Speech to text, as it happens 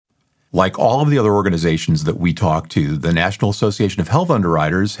Like all of the other organizations that we talk to, the National Association of Health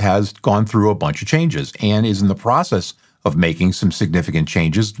Underwriters has gone through a bunch of changes and is in the process of making some significant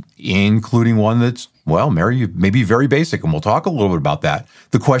changes, including one that's, well, Mary, maybe very basic, and we'll talk a little bit about that.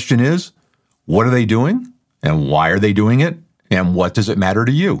 The question is, what are they doing, and why are they doing it, and what does it matter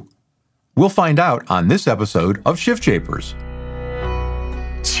to you? We'll find out on this episode of Shift Shapers.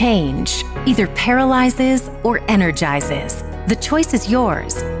 Change either paralyzes or energizes. The choice is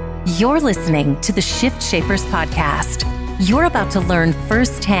yours. You're listening to the Shift Shapers podcast. You're about to learn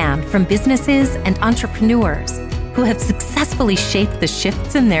firsthand from businesses and entrepreneurs who have successfully shaped the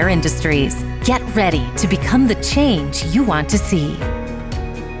shifts in their industries. Get ready to become the change you want to see.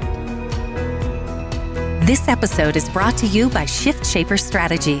 This episode is brought to you by Shift Shaper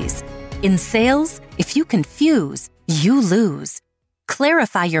Strategies. In sales, if you confuse, you lose.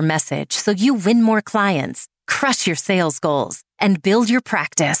 Clarify your message so you win more clients, crush your sales goals, and build your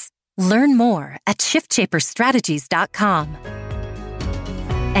practice. Learn more at shiftshaperstrategies.com.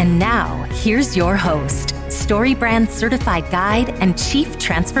 And now, here's your host, StoryBrand Certified Guide and Chief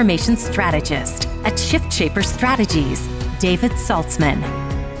Transformation Strategist at Shift Shaper Strategies, David Saltzman.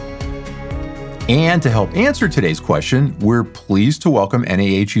 And to help answer today's question, we're pleased to welcome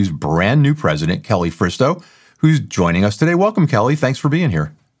NAHU's brand new president, Kelly Fristoe, who's joining us today. Welcome, Kelly. Thanks for being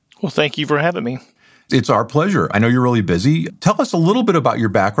here. Well, thank you for having me. It's our pleasure. I know you're really busy. Tell us a little bit about your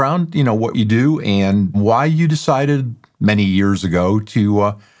background, what you do, and why you decided many years ago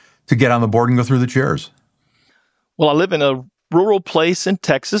to get on the board and go through the chairs. Well, I live in a rural place in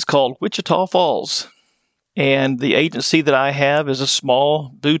Texas called Wichita Falls, and the agency that I have is a small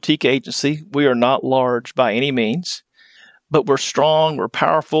boutique agency. We are not large by any means, but we're strong, we're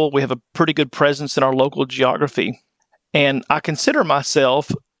powerful, we have a pretty good presence in our local geography, and I consider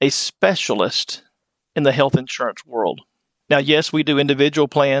myself a specialist in the health insurance world. Now, yes, we do individual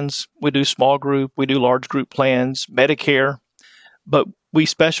plans, we do small group, we do large group plans, Medicare, but we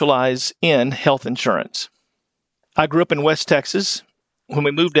specialize in health insurance. I grew up in West Texas. When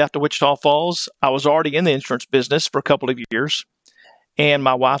we moved out to Wichita Falls, I was already in the insurance business for a couple of years, and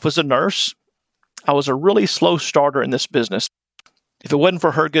my wife was a nurse. I was a really slow starter in this business. If it wasn't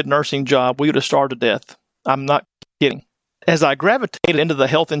for her good nursing job, we would have starved to death. I'm not kidding. As I gravitated into the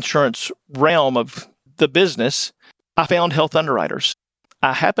health insurance realm of the business, I found Health Underwriters.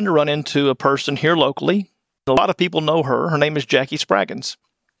 I happened to run into a person here locally. A lot of people know her. Her name is Jackie Spraggins.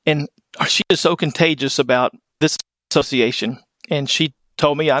 And she is so contagious about this association. And she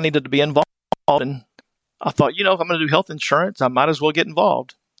told me I needed to be involved. And I thought, if I'm going to do health insurance, I might as well get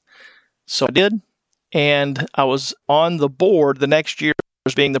involved. So I did. And I was on the board the next year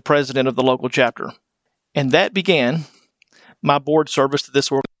as being the president of the local chapter. And that began my board service to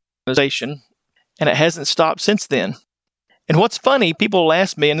this organization. And it hasn't stopped since then. And what's funny, people will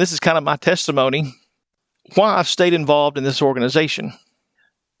ask me, and this is kind of my testimony, why I've stayed involved in this organization.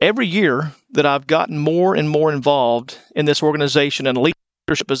 Every year that I've gotten more and more involved in this organization in a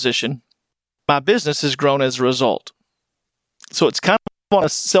leadership position, my business has grown as a result. So it's kind of on a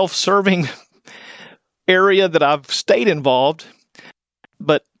self-serving area that I've stayed involved,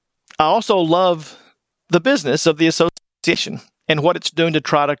 but I also love the business of the association and what it's doing to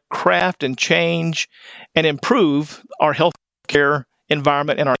try to craft and change and improve our healthcare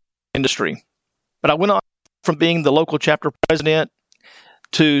environment in our industry. But I went on from being the local chapter president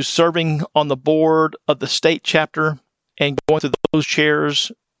to serving on the board of the state chapter and going through those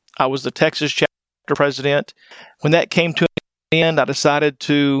chairs. I was the Texas chapter president. When that came to an end, I decided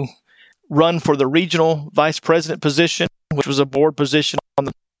to run for the regional vice president position, which was a board position on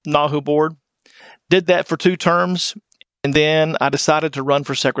the NAHU board. Did that for 2 terms, and then I decided to run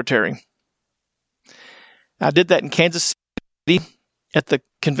for secretary. I did that in Kansas City at the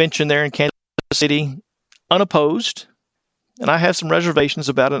convention there in Kansas City, unopposed, and I have some reservations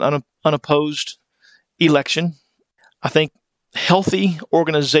about an unopposed election. I think healthy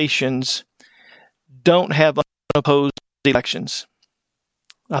organizations don't have unopposed elections.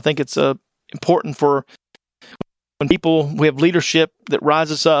 I think it's important for when we have leadership that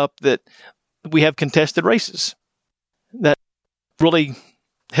rises up, that we have contested races. That really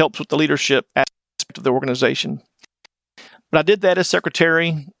helps with the leadership aspect of the organization. But I did that as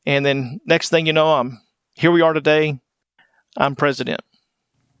secretary, and then next thing you know, here we are today. I'm president.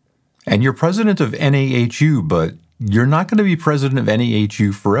 And you're president of NAHU, but you're not going to be president of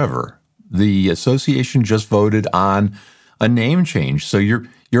NAHU forever. The association just voted on a name change, so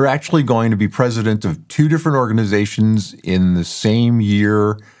you're actually going to be president of 2 different organizations in the same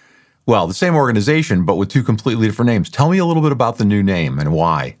year. Well, the same organization, but with 2 completely different names. Tell me a little bit about the new name and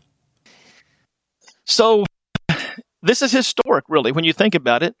why. So this is historic, really, when you think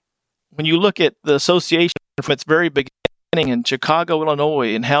about it. When you look at the association from its very beginning in Chicago,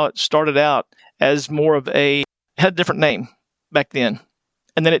 Illinois, and how it started out as more of had a different name back then,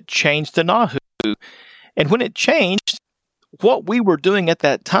 and then it changed to NAHU. And when it changed, what we were doing at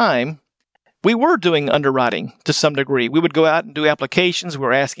that time, we were doing underwriting to some degree. We would go out and do applications. We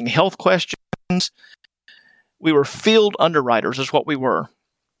were asking health questions. We were field underwriters is what we were.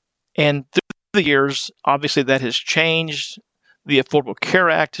 And through the years, obviously that has changed. The Affordable Care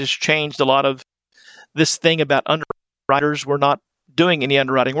Act has changed a lot of this thing about underwriters. We're not doing any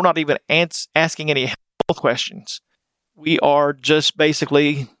underwriting. We're not even asking any health questions. We are just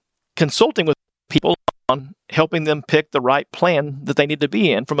basically consulting with people on helping them pick the right plan that they need to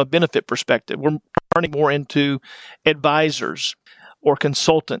be in from a benefit perspective. We're turning more into advisors or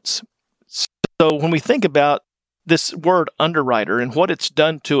consultants. So when we think about this word underwriter and what it's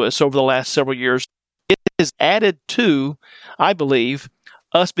done to us over the last several years, it has added to, I believe,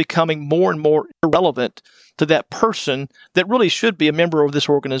 us becoming more and more irrelevant to that person that really should be a member of this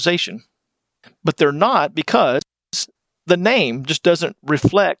organization. But they're not, because the name just doesn't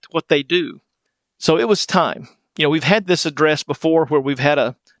reflect what they do. So it was time. We've had this address before where we've had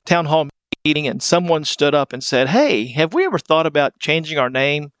a town hall meeting and someone stood up and said, hey, have we ever thought about changing our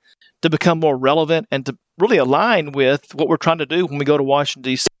name to become more relevant and to really align with what we're trying to do when we go to Washington,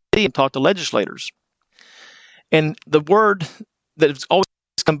 D.C. and talk to legislators? And the word that has always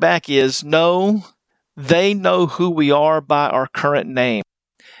come back is, no, they know who we are by our current name.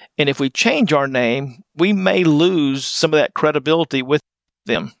 And if we change our name, we may lose some of that credibility with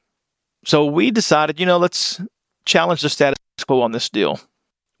them. So we decided, let's challenge the status quo on this deal.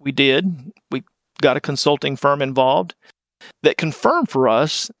 We did. We got a consulting firm involved that confirmed for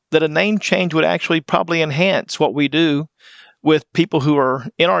us that a name change would actually probably enhance what we do with people who are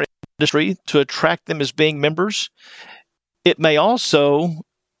in our industry to attract them as being members. It may also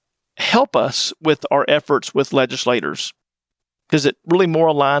help us with our efforts with legislators, because it really more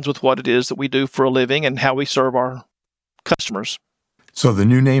aligns with what it is that we do for a living and how we serve our customers. So the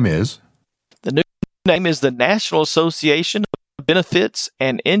new name is? The new name is the National Association of Benefits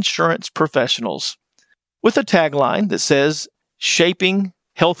and Insurance Professionals, with a tagline that says, Shaping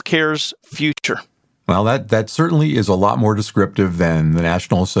Healthcare's Future. Well, that certainly is a lot more descriptive than the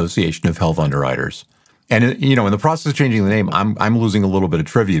National Association of Health Underwriters. And, in the process of changing the name, I'm losing a little bit of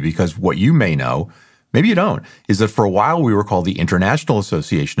trivia, because what you may know, maybe you don't, is that for a while we were called the International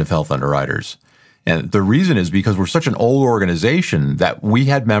Association of Health Underwriters. And the reason is because we're such an old organization that we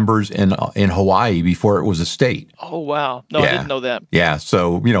had members in Hawaii before it was a state. Oh, wow. No, yeah. I didn't know that. Yeah.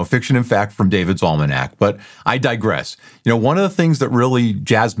 So, fiction and fact from David's Almanac. But I digress. One of the things that really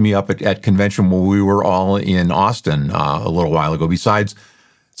jazzed me up at convention when we were all in Austin a little while ago, besides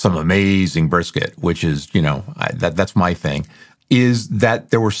some amazing brisket, which is, that's my thing, is that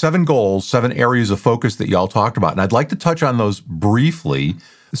there were 7 goals, 7 areas of focus that y'all talked about. And I'd like to touch on those briefly,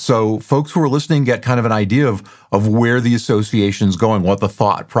 so folks who are listening get kind of an idea of where the association's going, what the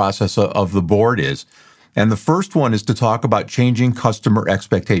thought process of the board is. And the first one is to talk about changing customer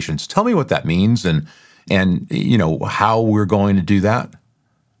expectations. Tell me what that means and how we're going to do that.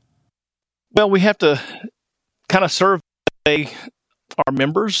 Well, we have to kind of survey our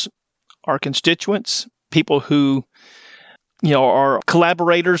members, our constituents, people who are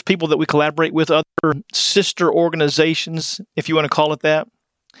collaborators, people that we collaborate with, other sister organizations, if you want to call it that.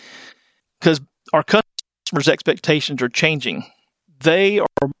 Because our customers' expectations are changing. They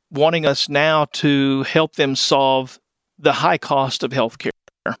are wanting us now to help them solve the high cost of healthcare.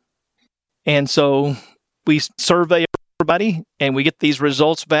 And so we survey everybody and we get these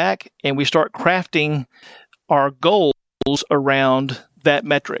results back and we start crafting our goals around that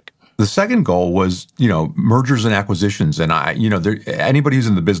metric. The second goal was, mergers and acquisitions. And anybody who's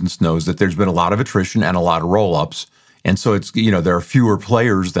in the business knows that there's been a lot of attrition and a lot of roll-ups. And so it's, there are fewer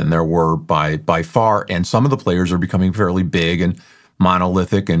players than there were by far. And some of the players are becoming fairly big and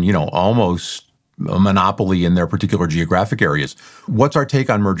monolithic and, almost a monopoly in their particular geographic areas. What's our take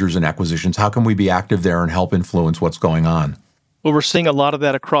on mergers and acquisitions? How can we be active there and help influence what's going on? Well, we're seeing a lot of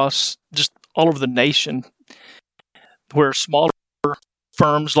that across just all over the nation, where smaller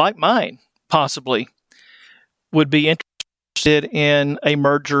firms like mine possibly would be interested in a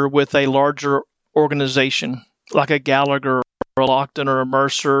merger with a larger organization, like a Gallagher or a Lockton or a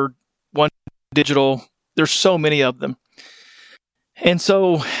Mercer, One Digital. There's so many of them. And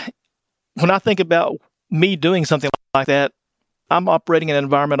so when I think about me doing something like that, I'm operating in an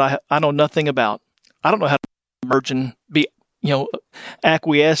environment I know nothing about. I don't know how to merge and be,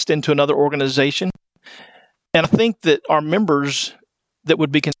 acquiesced into another organization. And I think that our members that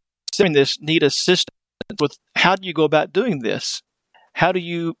would be considering this need assistance with how do you go about doing this? How do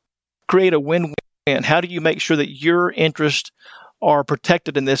you create a win-win? How do you make sure that your interests are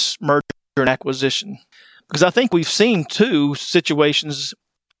protected in this merger and acquisition? Because I think we've seen two situations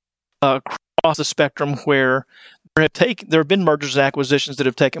across the spectrum where there have been mergers and acquisitions that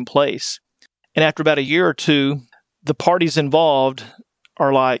have taken place. And after about a year or two, the parties involved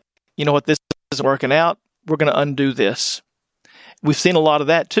are like, you know what, this isn't working out. We're going to undo this. We've seen a lot of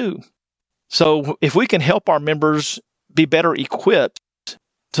that too. So if we can help our members be better equipped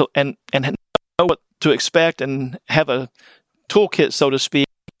and know what to expect and have a toolkit, so to speak,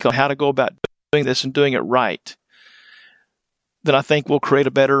 on how to go about doing this and doing it right, then I think we'll create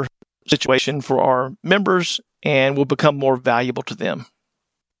a better situation for our members and will become more valuable to them.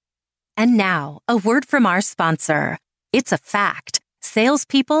 And now, a word from our sponsor. It's a fact.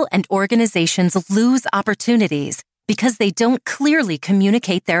 Salespeople and organizations lose opportunities because they don't clearly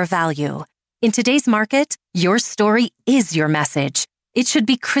communicate their value. In today's market, your story is your message. It should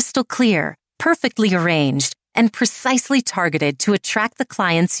be crystal clear, perfectly arranged, and precisely targeted to attract the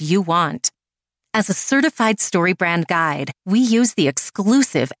clients you want. As a certified story brand guide, we use the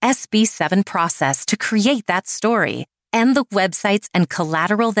exclusive SB7 process to create that story and the websites and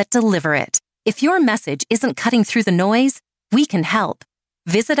collateral that deliver it. If your message isn't cutting through the noise, we can help.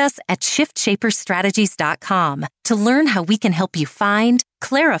 Visit us at shiftshaperstrategies.com to learn how we can help you find,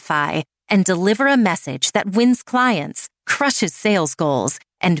 clarify, and deliver a message that wins clients, crushes sales goals,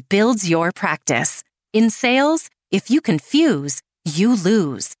 and builds your practice. In sales, if you confuse, you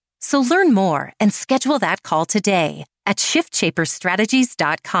lose. So learn more and schedule that call today at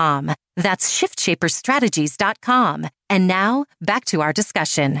shiftshaperstrategies.com. That's shiftshaperstrategies.com. And now, back to our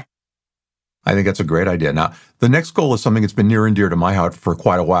discussion. I think that's a great idea. Now, the next goal is something that's been near and dear to my heart for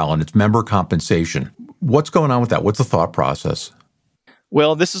quite a while, and it's member compensation. What's going on with that? What's the thought process?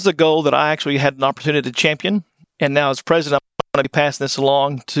 Well, this is a goal that I actually had an opportunity to champion, and now as president, I'm going to be passing this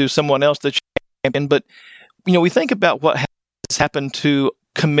along to someone else to champion. But, we think about what has happened to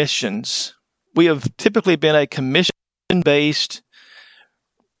commissions. We have typically been a commission-based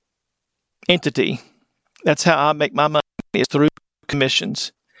entity. That's how I make my money, is through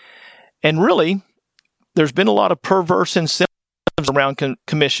commissions. And really, there's been a lot of perverse incentives around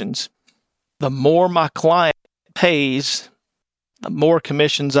commissions. The more my client pays, the more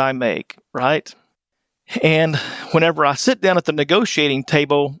commissions I make, right? And whenever I sit down at the negotiating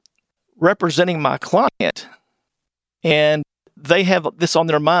table representing my client and they have this on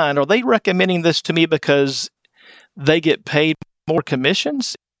their mind, are they recommending this to me because they get paid more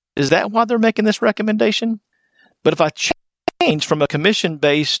commissions? Is that why they're making this recommendation? But if I change from a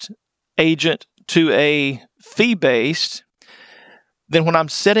commission-based agent to a fee-based, then when I'm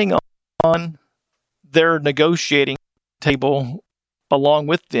sitting on their negotiating table along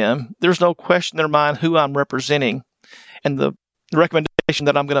with them, there's no question in their mind who I'm representing. And the recommendation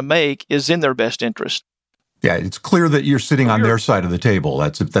that I'm going to make is in their best interest. Yeah, it's clear that you're sitting on their side of the table.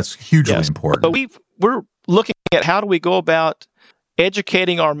 That's hugely important. But we're looking at how do we go about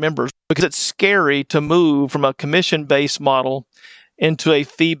educating our members, because it's scary to move from a commission-based model into a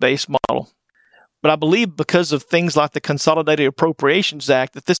fee-based model. But I believe because of things like the Consolidated Appropriations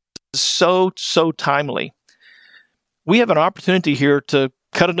Act that this is so timely. We have an opportunity here to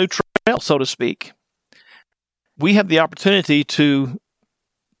cut a new trail, so to speak. We have the opportunity to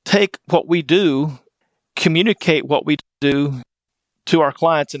take what we do, communicate what we do to our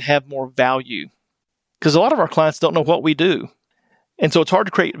clients and have more value. Because a lot of our clients don't know what we do. And so it's hard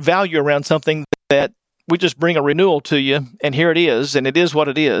to create value around something that we just bring a renewal to you, and here it is, and it is what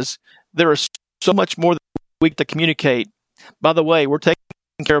it is. There is so much more that we get to communicate. By the way, we're taking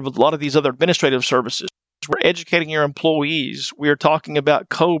care of a lot of these other administrative services. We're educating your employees. We are talking about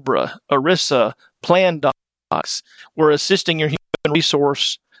COBRA, ERISA, Plan Docs. We're assisting your human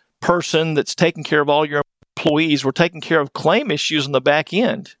resource person that's taking care of all your employees. We're taking care of claim issues on the back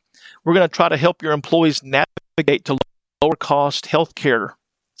end. We're going to try to help your employees navigate to lower cost health care.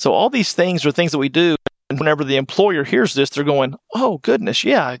 So all these things are things that we do. And whenever the employer hears this, they're going, oh, goodness,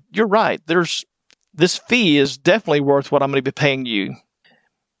 yeah, you're right. This fee is definitely worth what I'm going to be paying you.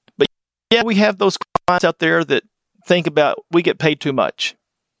 But yeah, we have those clients out there that think about, we get paid too much.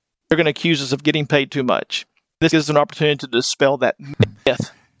 They're going to accuse us of getting paid too much. This is an opportunity to dispel that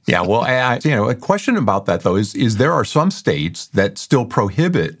myth. Yeah, well, a question about that, though, is there are some states that still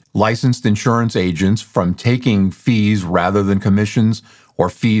prohibit licensed insurance agents from taking fees rather than commissions, or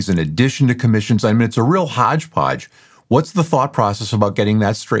fees in addition to commissions. I mean, it's a real hodgepodge. What's the thought process about getting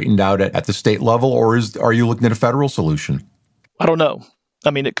that straightened out at the state level, or are you looking at a federal solution? I don't know. I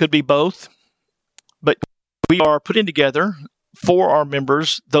mean, it could be both, but we are putting together for our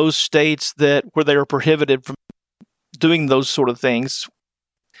members those states where they are prohibited from doing those sort of things.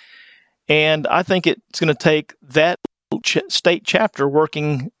 And I think it's going to take that state chapter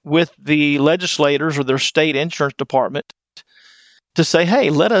working with the legislators or their state insurance department to say, hey,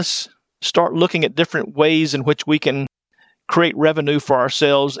 let us start looking at different ways in which we can create revenue for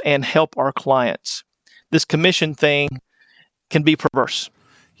ourselves and help our clients. This commission thing can be perverse.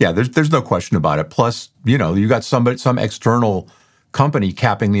 Yeah, there's no question about it. Plus, you got some external company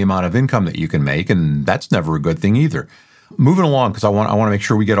capping the amount of income that you can make, and that's never a good thing either. Moving along, because I want to make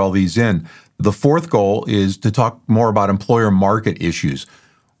sure we get all these in. The fourth goal is to talk more about employer market issues.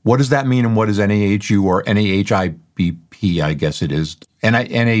 What does that mean, and what is NAHU or NAHIBP, I guess it is,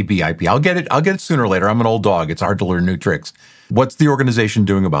 NABIP? I'll get it sooner or later. I'm an old dog. It's hard to learn new tricks. What's the organization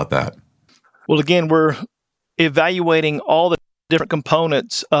doing about that? Well, again, we're evaluating all the different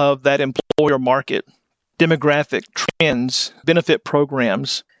components of that employer market, demographic trends, benefit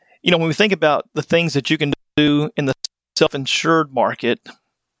programs. When we think about the things that you can do in the self-insured market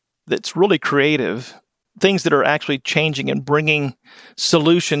that's really creative, things that are actually changing and bringing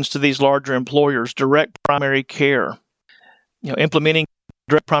solutions to these larger employers, direct primary care, implementing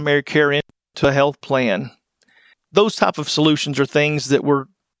direct primary care into a health plan. Those type of solutions are things that we're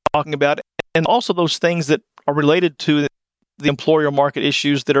talking about, and also those things that are related to the employer market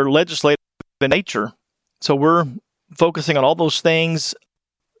issues that are legislative in nature. So we're focusing on all those things,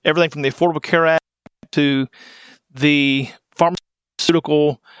 everything from the Affordable Care Act to the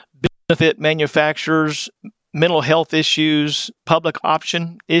pharmaceutical benefit manufacturers, mental health issues, public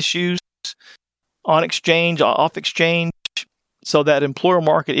option issues, on exchange, off exchange. So that employer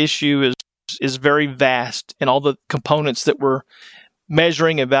market issue is very vast, and all the components that we're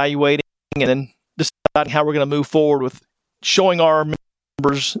measuring, evaluating, and then deciding how we're going to move forward with showing our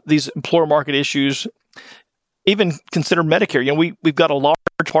members these employer market issues. Even consider Medicare. We've got a large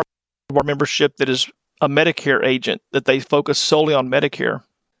part of our membership that is a Medicare agent, that they focus solely on Medicare.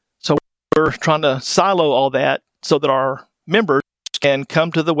 So we're trying to silo all that so that our members can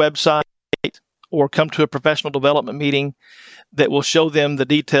come to the website or come to a professional development meeting that will show them the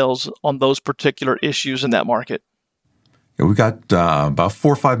details on those particular issues in that market. Yeah, we've got about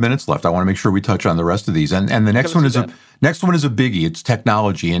 4 or 5 minutes left. I want to make sure we touch on the rest of these. And the next one is a biggie. It's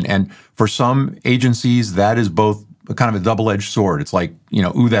technology. And for some agencies, that is both kind of a double-edged sword. It's like,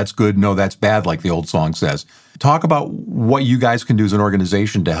 ooh, that's good. No, that's bad, like the old song says. Talk about what you guys can do as an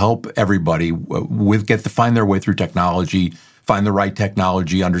organization to help everybody find their way through technology, find the right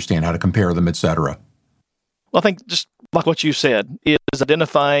technology, understand how to compare them, et cetera. Well, I think just like what you said, is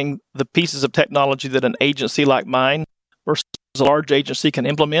identifying the pieces of technology that an agency like mine versus a large agency can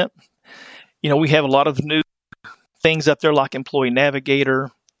implement. We have a lot of new things up there like Employee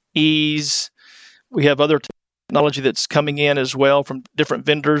Navigator, Ease. We have other technology that's coming in as well from different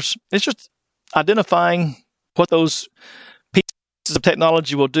vendors. It's just identifying what those pieces of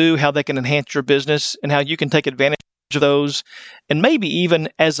technology will do, how they can enhance your business, and how you can take advantage of those, and maybe even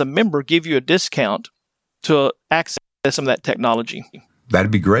as a member give you a discount to access some of that technology.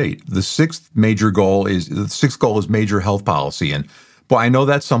 That'd be great. The sixth goal is major health policy. And boy, I know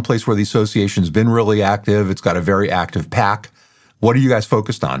that's someplace where the association's been really active. It's got a very active PAC. What are you guys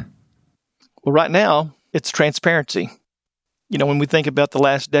focused on? Well, right now, it's transparency. When we think about the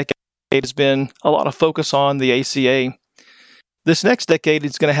last decade, it's been a lot of focus on the ACA. This next decade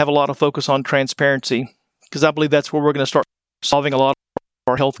is going to have a lot of focus on transparency, because I believe that's where we're going to start solving a lot of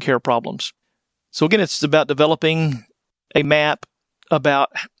our healthcare problems. So again, it's about developing a map about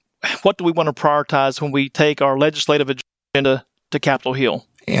what do we want to prioritize when we take our legislative agenda to Capitol Hill.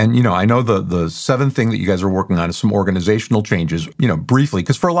 And, I know the seventh thing that you guys are working on is some organizational changes, briefly,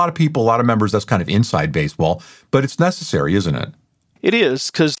 because for a lot of people, a lot of members, that's kind of inside baseball, but it's necessary, isn't it? It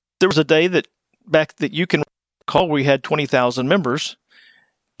is, because there was a day that you can recall we had 20,000 members.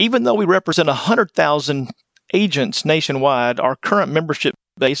 Even though we represent 100,000 agents nationwide, our current membership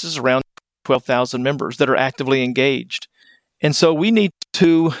base is around 12,000 members that are actively engaged. And so we need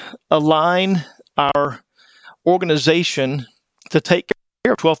to align our organization to take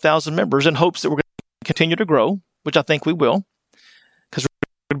care of 12,000 members in hopes that we're going to continue to grow, which I think we will, because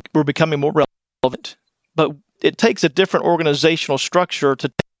we're becoming more relevant. But it takes a different organizational structure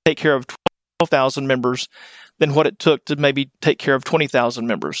to take care of 12,000 members than what it took to maybe take care of 20,000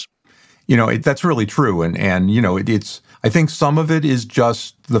 members. That's really true. And it's, I think some of it is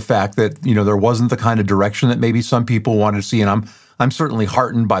just the fact that, there wasn't the kind of direction that maybe some people wanted to see. And I'm certainly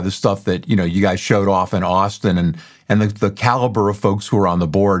heartened by the stuff that, you guys showed off in Austin and the caliber of folks who are on the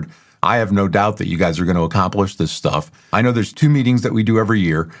board. I have no doubt that you guys are going to accomplish this stuff. I know there's 2 meetings that we do every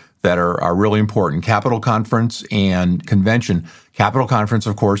year that are really important: Capitol Conference and Convention. Capitol Conference,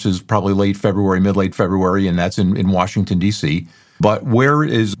 of course, is probably mid-late February, and that's in Washington, D.C. But where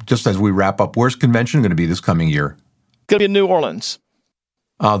is, just as we wrap up, where's convention going to be this coming year? It's going to be in New Orleans.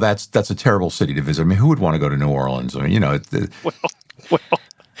 Oh, that's a terrible city to visit. I mean, who would want to go to New Orleans? I mean,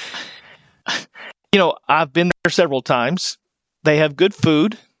 I've been there several times. They have good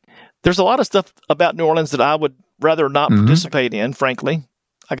food. There's a lot of stuff about New Orleans that I would rather not participate in, frankly.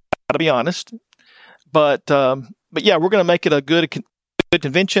 I got to be honest. But yeah, we're going to make it a good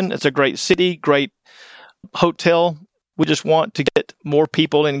convention. It's a great city, great hotel. We just want to get more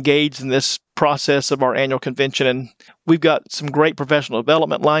people engaged in this process of our annual convention. And we've got some great professional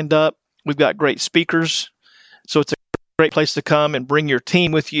development lined up. We've got great speakers. So it's a great place to come and bring your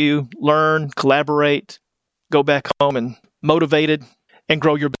team with you, learn, collaborate, go back home and motivated and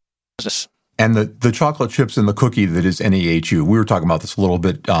grow your business. And the chocolate chips and the cookie that is NAHU, we were talking about this a little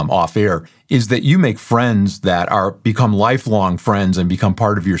bit off air, is that you make friends that become lifelong friends and become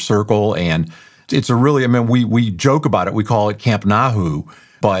part of your circle. And it's a really, I mean, we joke about it. We call it Camp NAHU,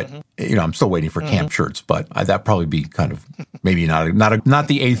 but I'm still waiting for camp shirts, but that'd probably be kind of maybe not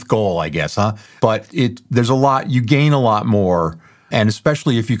the eighth goal, I guess, huh? But there's a lot, you gain a lot more. And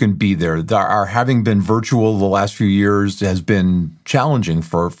especially if you can be there. Our having been virtual the last few years has been challenging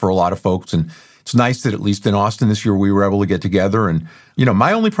for a lot of folks. And it's nice that at least in Austin this year, we were able to get together. And,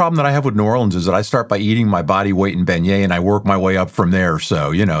 my only problem that I have with New Orleans is that I start by eating my body weight in beignet and I work my way up from there.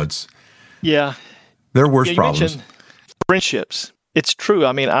 So, it's... Yeah. There are worse you problems. Mentioned friendships. It's true.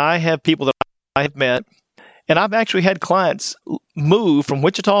 I mean, I have people that I have met, and I've actually had clients move from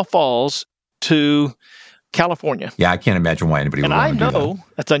Wichita Falls to California. Yeah, I can't imagine why anybody would want to do that. And I know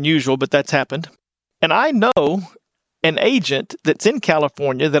that's unusual, but that's happened. And I know an agent that's in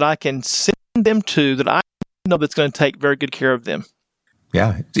California that I can send them to that I know that's going to take very good care of them.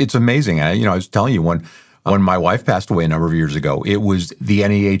 Yeah, it's amazing. I was telling you when my wife passed away a number of years ago, it was the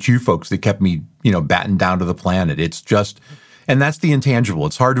NAHU folks that kept me, battened down to the planet. It's just, and that's the intangible.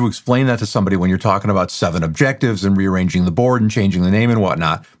 It's hard to explain that to somebody when you're talking about 7 objectives and rearranging the board and changing the name and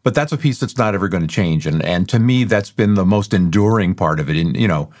whatnot. But that's a piece that's not ever going to change. And to me, that's been the most enduring part of it.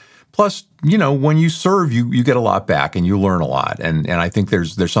 And, plus, when you serve, you get a lot back and you learn a lot. And I think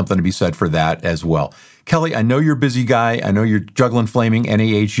there's something to be said for that as well. Kelly, I know you're a busy guy. I know you're juggling flaming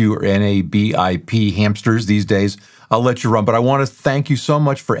NAHU or NABIP hamsters these days. I'll let you run, but I want to thank you so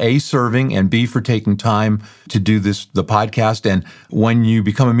much for A, serving, and B, for taking time to do the podcast. And when you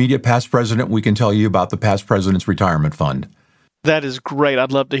become immediate past president, we can tell you about the past president's retirement fund. That is great.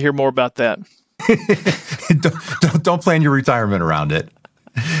 I'd love to hear more about that. don't plan your retirement around it.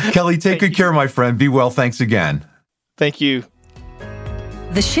 Kelly, take good care, my friend. Be well. Thanks again. Thank you.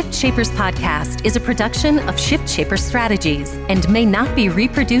 The Shift Shapers podcast is a production of Shift Shaper Strategies and may not be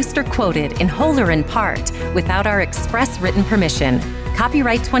reproduced or quoted in whole or in part without our express written permission.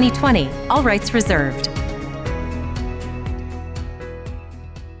 Copyright 2020, all rights reserved.